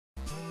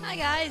Hi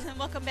guys, and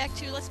welcome back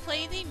to Let's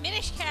Play the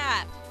Minish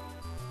Cap!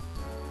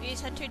 We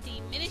just entered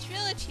the Minish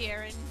village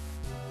here,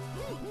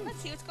 and let's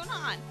see what's going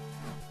on.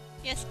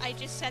 Yes, I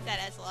just said that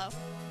as low.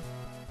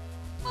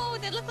 Oh,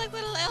 they look like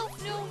little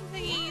elf gnome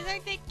thingies,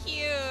 aren't they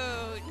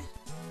cute?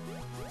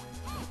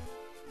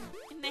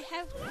 And they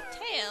have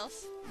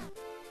tails.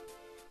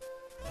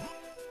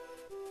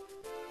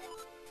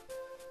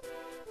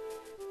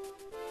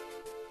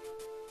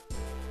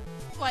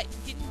 What?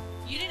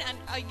 You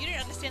didn't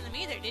understand them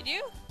either, did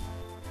you?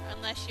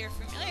 Unless you're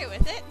familiar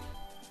with it.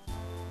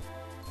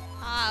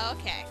 Ah,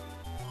 okay.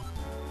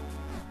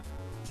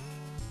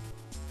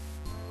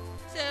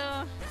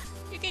 So,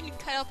 you can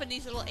cut open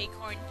these little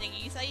acorn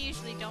thingies. I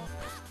usually don't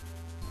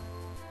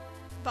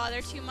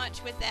bother too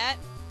much with that.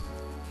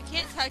 You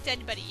can't talk to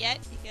anybody yet,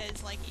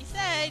 because like he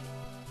said,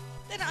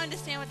 they don't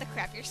understand what the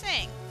crap you're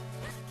saying.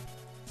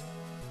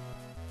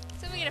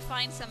 So we gotta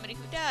find somebody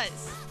who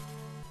does.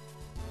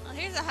 Well,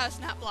 here's a house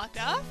not blocked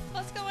off.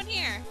 Let's go in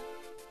here.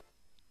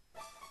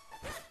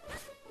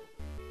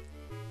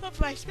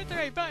 Hopefully I spit the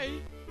right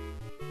button.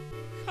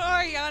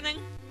 Oh, yawning.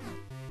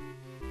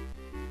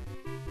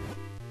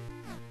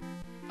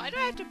 Why do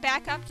I have to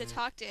back up to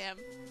talk to him?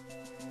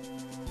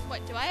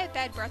 What, do I have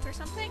bad breath or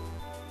something?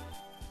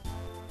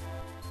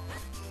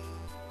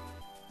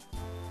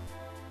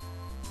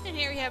 And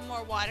here we have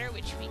more water,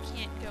 which we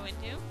can't go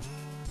into.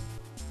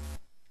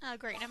 Oh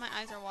great, now my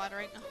eyes are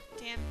watering. Oh,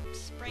 damn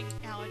spring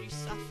allergy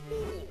stuff.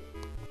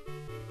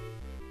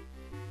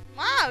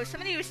 Wow,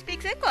 somebody who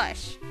speaks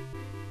English!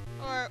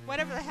 Or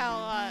whatever the hell,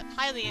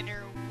 Hylian,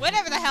 or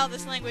whatever the hell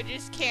this language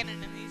is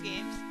canon in these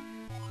games.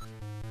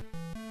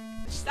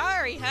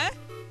 Sorry, huh?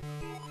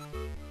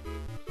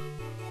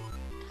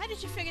 How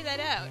did you figure that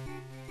out?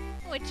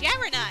 Oh, a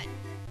Jabberknot!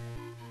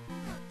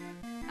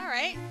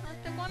 Alright, let's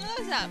pick one of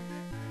those up.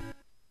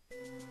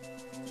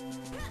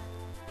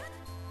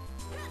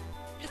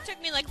 This took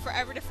me like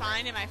forever to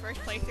find in my first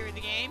playthrough of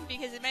the game,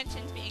 because it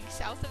mentions being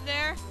south of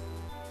there.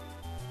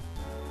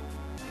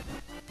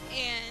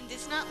 And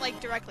it's not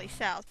like directly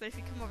south, but if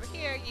you come over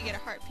here, you get a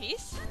heart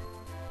piece.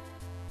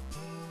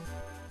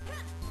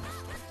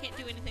 Can't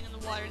do anything in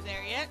the water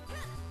there yet.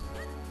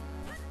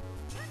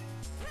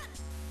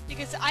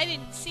 Because I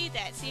didn't see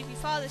that. See, if you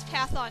follow this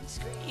path on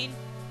screen,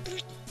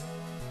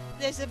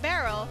 there's a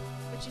barrel,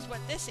 which is what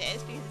this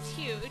is, because it's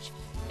huge,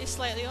 is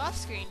slightly off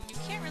screen. You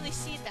can't really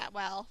see it that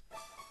well.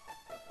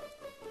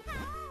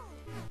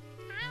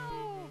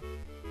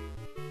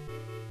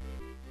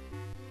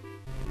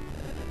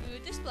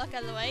 This block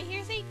out of the way.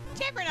 Here's a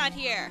Jabberknot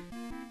here.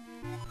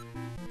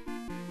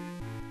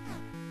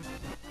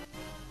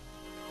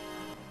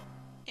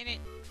 And it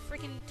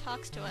freaking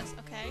talks to us,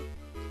 okay?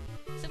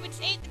 So we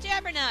just ate the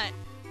Jabberknot.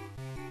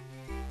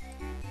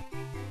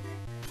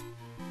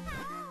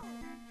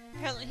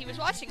 Apparently he was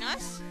watching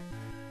us.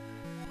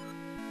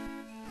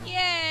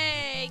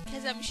 Yay!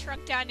 Because I'm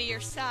shrunk down to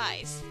your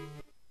size.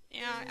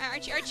 You know,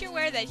 aren't you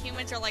aware that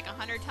humans are like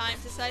 100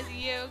 times the size of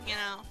you? You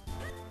know.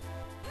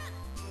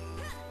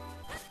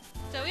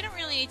 So we don't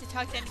really need to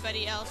talk to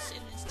anybody else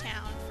in this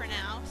town for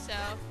now, so...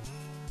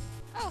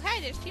 Oh, hey,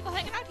 there's people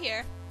hanging out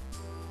here.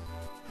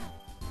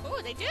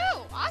 Oh, they do!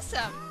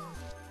 Awesome!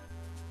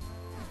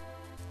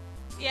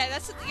 Yeah,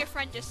 that's what your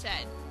friend just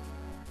said.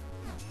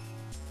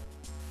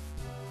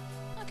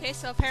 Okay,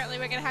 so apparently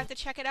we're gonna have to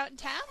check it out in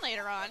town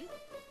later on.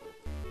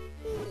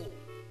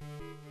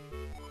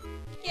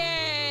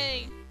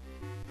 Yay!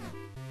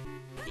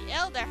 The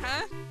Elder,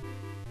 huh?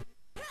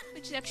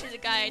 Which is actually the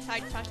guy I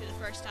talked to the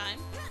first time.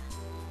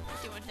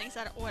 Doing things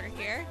out of order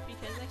here,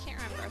 because I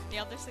can't remember if the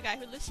Elder's the guy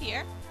who lives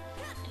here.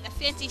 In the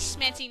fancy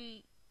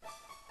schmancy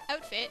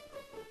outfit.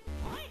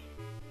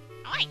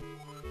 Oink!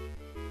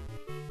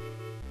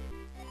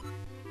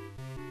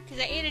 Because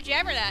I ate a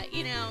Jabberknot,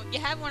 you know, you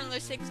have one of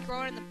those things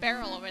growing in the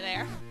barrel over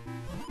there.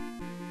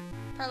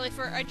 Probably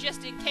for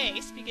just in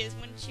case, because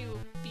wouldn't you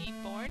be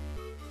born?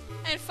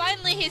 And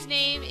finally his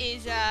name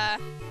is,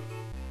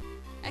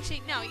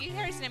 actually, no, you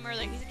heard his name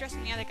earlier, he's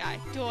addressing the other guy,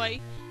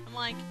 Doi. I'm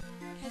like,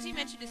 has he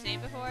mentioned his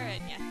name before?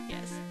 And yeah,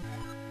 yes.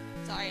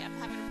 Sorry, I'm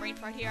having a brain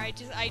fart here. I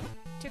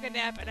took a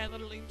nap and I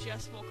literally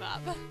just woke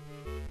up.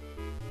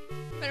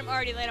 But I'm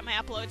already late on my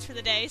uploads for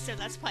the day, so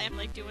that's why I'm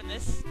like doing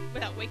this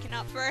without waking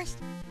up first.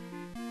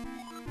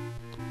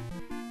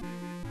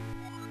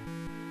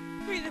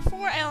 I mean, the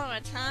 4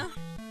 elements, huh?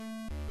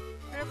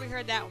 Where have we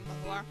heard that one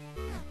before?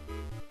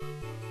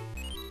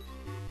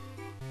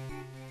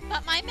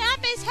 But my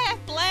map is half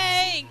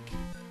blank!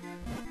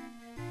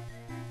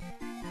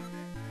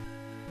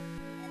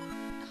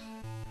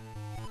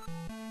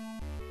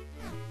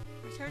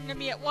 Return to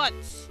me at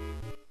once!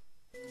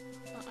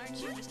 Well,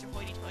 aren't you, Mr.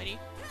 Hoity-Toity?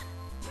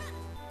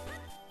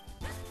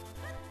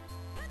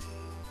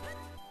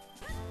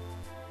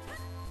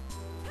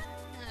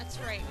 That's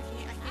right,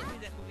 I can't do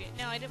that movie.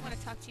 No, I didn't want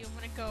to talk to you. I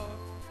want to go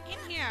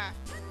in here.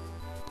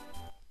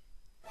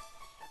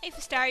 Hey,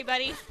 Fastari,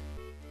 buddy.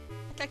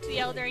 I talked to the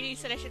Elder and he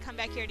said I should come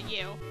back here to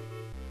you.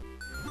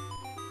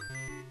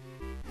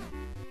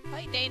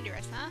 Quite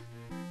dangerous, huh?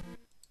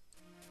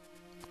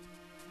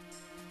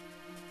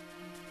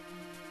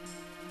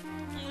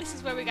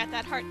 is where we got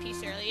that heart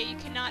piece earlier. You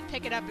cannot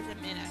pick it up as a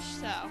Minish,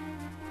 so...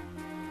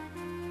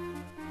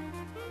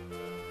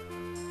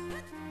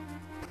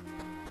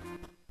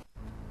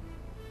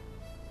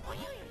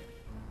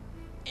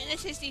 And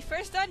this is the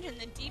first dungeon,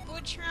 the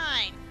Deepwood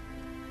Shrine.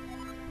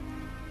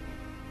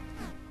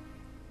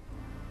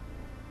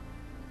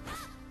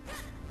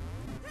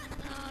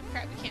 Oh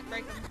crap, we can't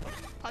break them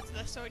parts of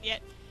the sword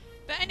yet.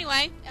 But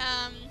anyway,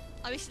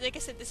 obviously, like I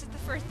said, this is the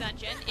first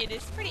dungeon. It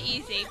is pretty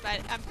easy,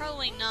 but I'm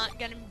probably not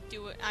gonna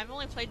do it. I've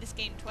only played this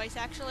game twice,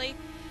 actually,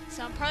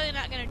 so I'm probably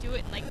not gonna do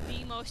it in, like,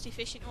 the most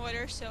efficient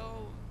order,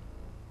 so...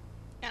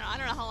 I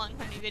don't know how long,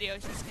 how many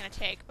videos this is gonna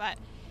take, but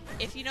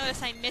if you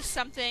notice I missed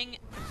something,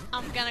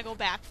 I'm gonna go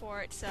back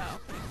for it, so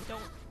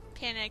don't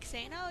panic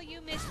saying, oh,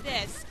 you missed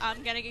this.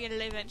 I'm gonna get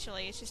it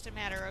eventually. It's just a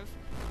matter of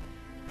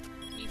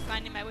me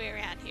finding my way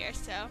around here,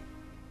 so...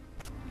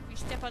 If we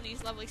step on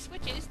these lovely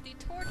switches, the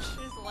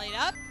torches light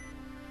up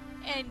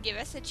and give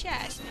us a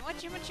chest. And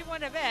what you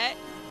want to bet?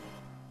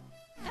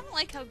 I don't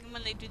like how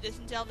when they do this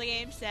in Zelda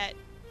games that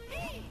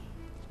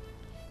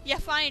you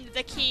find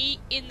the key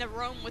in the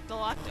room with the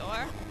locked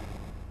door.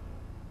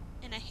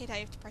 And I hate how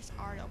you have to press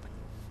R to open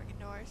freaking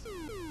doors.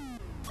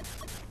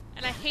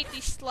 And I hate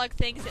these slug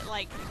things that,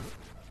 like,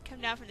 come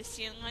down from the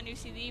ceiling on you,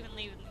 so they even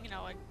leave, you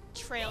know, a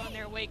trail in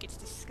their wake. It's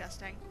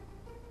disgusting.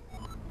 I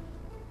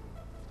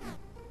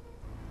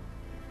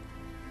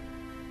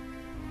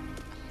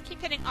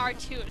keep hitting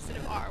R2 instead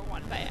of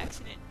R1 by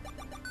accident.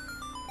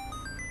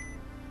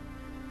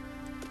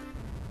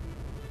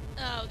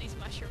 Oh, these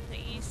mushroom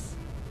thingies.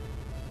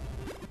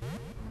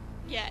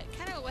 Yeah, it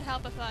kind of would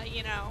help if I,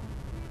 you know,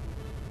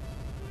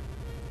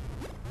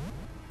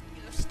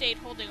 stayed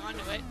holding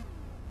onto it.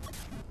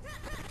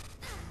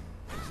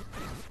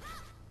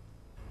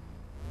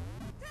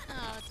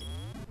 Oh,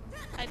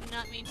 I did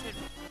not mean to.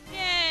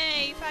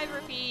 Yay! 5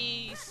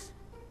 rupees!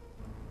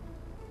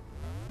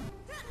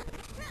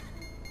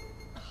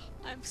 Oh,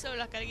 I'm so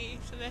not gonna get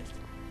used to this.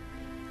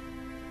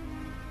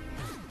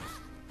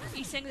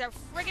 These things are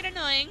friggin'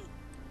 annoying.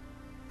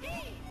 Now,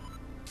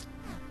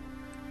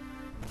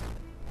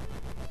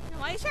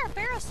 why is there a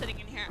barrel sitting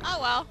in here? Oh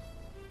well.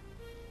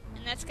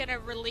 And that's gonna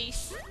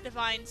release the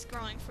vines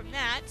growing from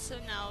that, so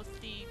now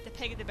the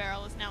peg of the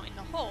barrel is now in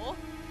the hole.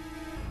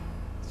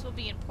 This will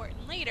be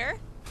important later.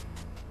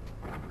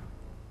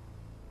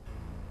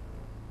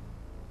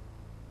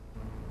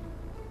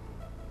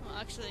 Well,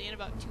 actually, in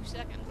about 2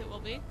 seconds it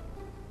will be.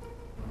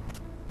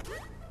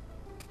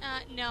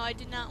 No, I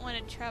did not want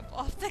to trap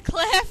off the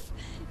cliff.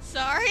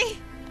 Sorry.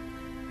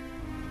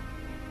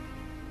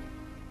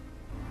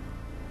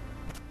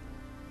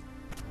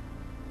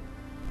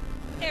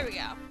 There we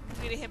go.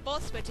 I'm gonna hit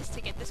both switches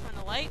to get this one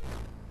to light.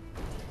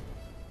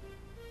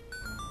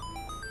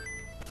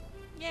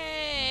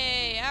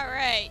 Yay!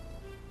 Alright.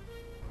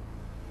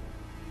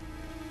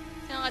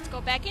 Now let's go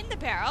back in the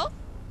barrel.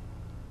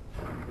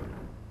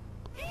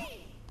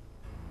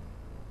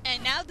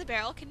 And now the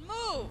barrel can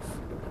move!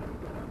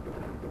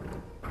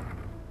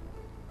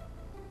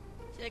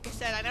 So like I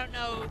said, I don't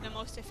know the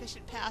most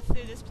efficient path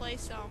through this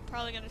place, so I'm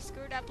probably gonna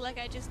screw it up like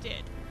I just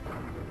did.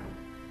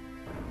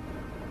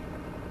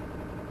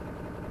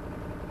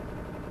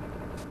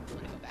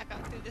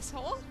 Out through this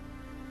hole,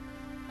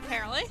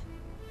 apparently.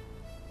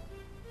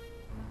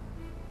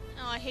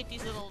 Oh, I hate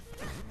these little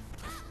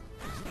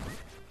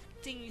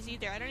things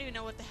either. I don't even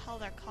know what the hell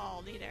they're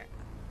called either.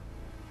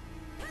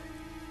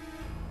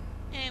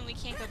 And we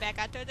can't go back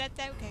out there. That's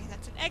okay.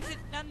 That's an exit,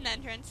 not an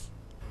entrance.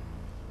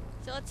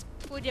 So let's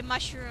put a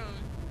mushroom.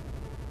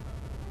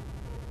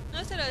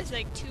 Notice that there's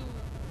like 2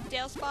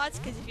 tail spots,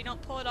 because if you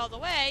don't pull it all the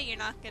way, you're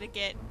not gonna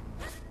get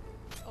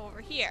over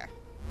here.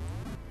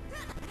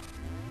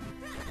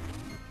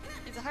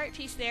 There's a heart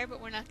piece there,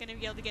 but we're not going to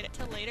be able to get it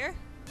till later.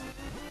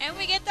 And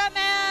we get the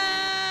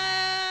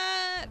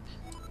map!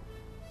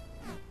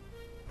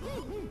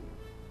 Oh,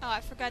 I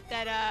forgot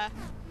that,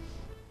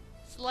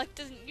 Select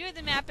doesn't view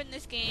the map in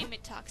this game,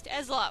 it talks to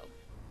Eslo.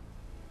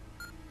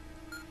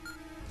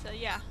 So,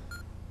 yeah.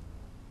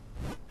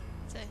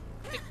 It's a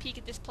quick peek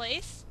at this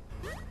place.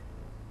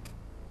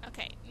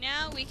 Okay,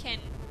 now we can...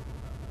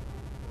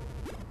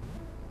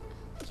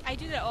 I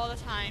do that all the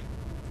time.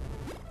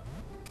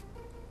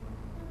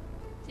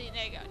 See,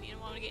 there you go. You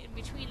don't want to get in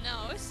between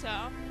those,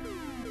 so...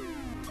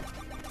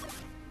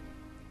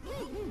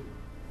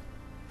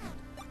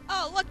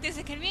 Oh, look, there's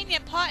a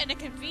convenient pot and a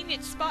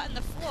convenient spot in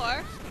the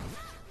floor.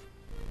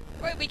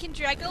 Right, we can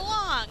drag it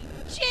along.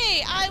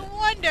 Gee, I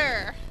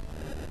wonder!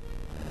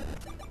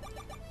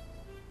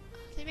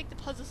 They make the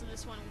puzzles in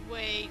this one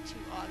way too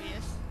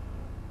obvious.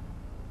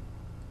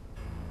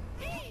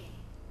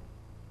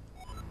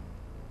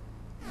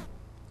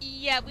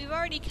 Yeah, we've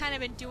already kind of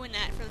been doing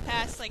that for the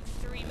past, like,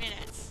 3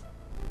 minutes.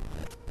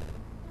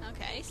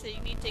 Okay, so you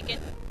need to get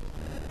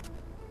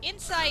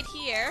inside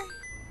here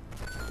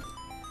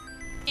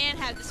and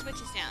have the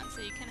switches down,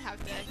 so you kind of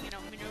have to, you know,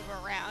 maneuver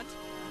around.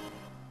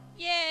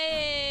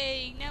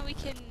 Yay! Now we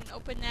can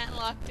open that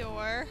locked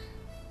door.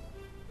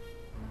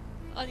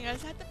 Oh, you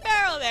guys had the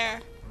barrel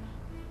there!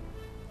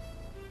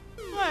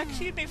 Oh,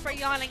 excuse me for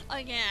yawning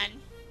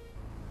again.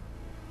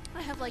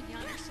 I have like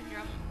yawner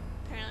syndrome.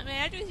 Apparently,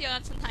 I mean, I do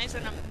yawn sometimes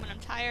when I'm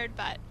tired,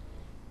 but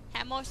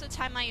most of the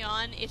time I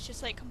yawn, it's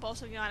just like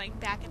compulsive yawning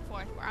back and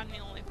forth, where I'm the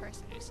only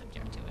person who's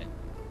subject to it.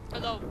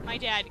 Although my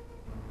dad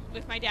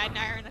and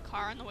I are in the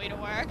car on the way to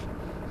work,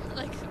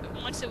 like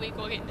once a week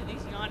we'll get into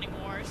these yawning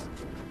wars,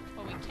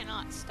 but we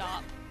cannot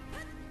stop.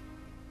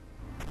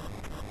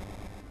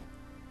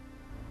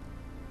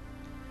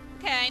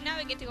 Okay, now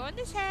we get to go in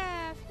this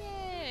half.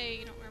 Yay!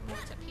 You don't remember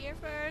what's up here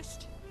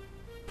first.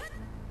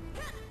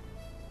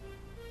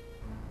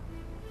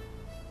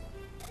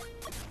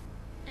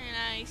 And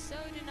I so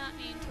did not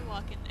mean to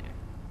walk in there.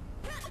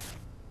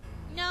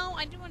 No,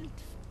 I didn't want to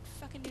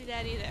fucking do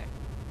that either.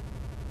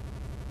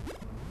 That's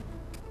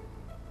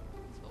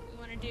what we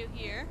want to do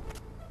here.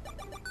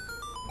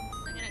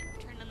 I'm gonna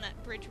turn on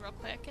that bridge real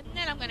quick, and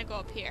then I'm gonna go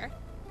up here.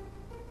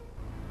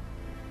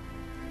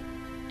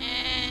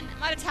 And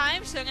I'm out of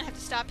time, so I'm gonna have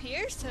to stop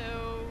here, so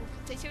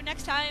stay tuned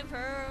next time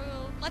for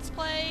Let's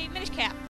Play Minish Cap.